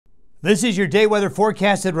This is your day weather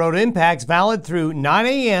forecasted road impacts valid through 9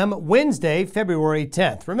 a.m. Wednesday, February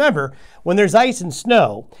 10th. Remember, when there's ice and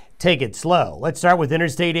snow, take it slow. Let's start with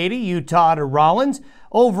Interstate 80, Utah to Rollins.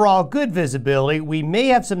 Overall, good visibility. We may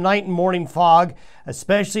have some night and morning fog,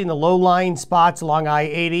 especially in the low-lying spots along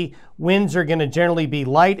I-80. Winds are going to generally be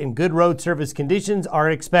light and good road surface conditions are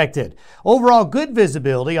expected. Overall, good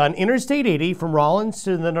visibility on Interstate 80 from Rollins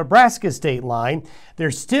to the Nebraska state line.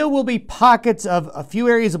 There still will be pockets of a few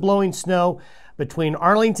areas of blowing snow between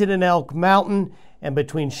Arlington and Elk Mountain and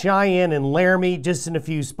between Cheyenne and Laramie, just in a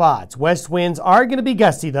few spots. West winds are going to be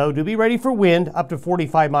gusty, though. Do be ready for wind up to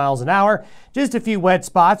 45 miles an hour. Just a few wet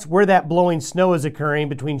spots where that blowing snow is occurring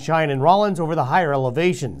between Cheyenne and Rollins over the higher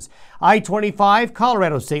elevations. I-25,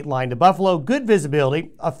 Colorado state line to Buffalo, good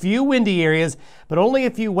visibility. A few windy areas, but only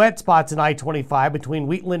a few wet spots in I-25 between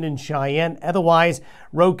Wheatland and Cheyenne. Otherwise,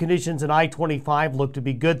 road conditions in I-25 look to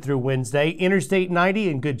be good through Wednesday. Interstate 90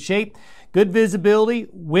 in good shape. Good visibility,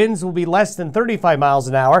 winds will be less than 35 miles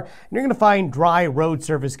an hour, and you're going to find dry road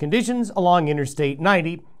surface conditions along Interstate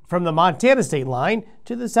 90 from the Montana state line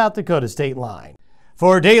to the South Dakota state line.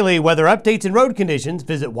 For daily weather updates and road conditions,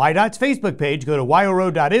 visit WYDOT's Facebook page, go to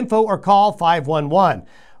wyoroad.info or call 511.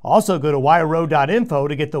 Also go to wyoroad.info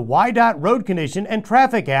to get the WYDOT road condition and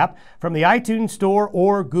traffic app from the iTunes Store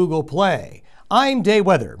or Google Play. I'm Day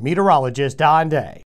Weather meteorologist Don Day.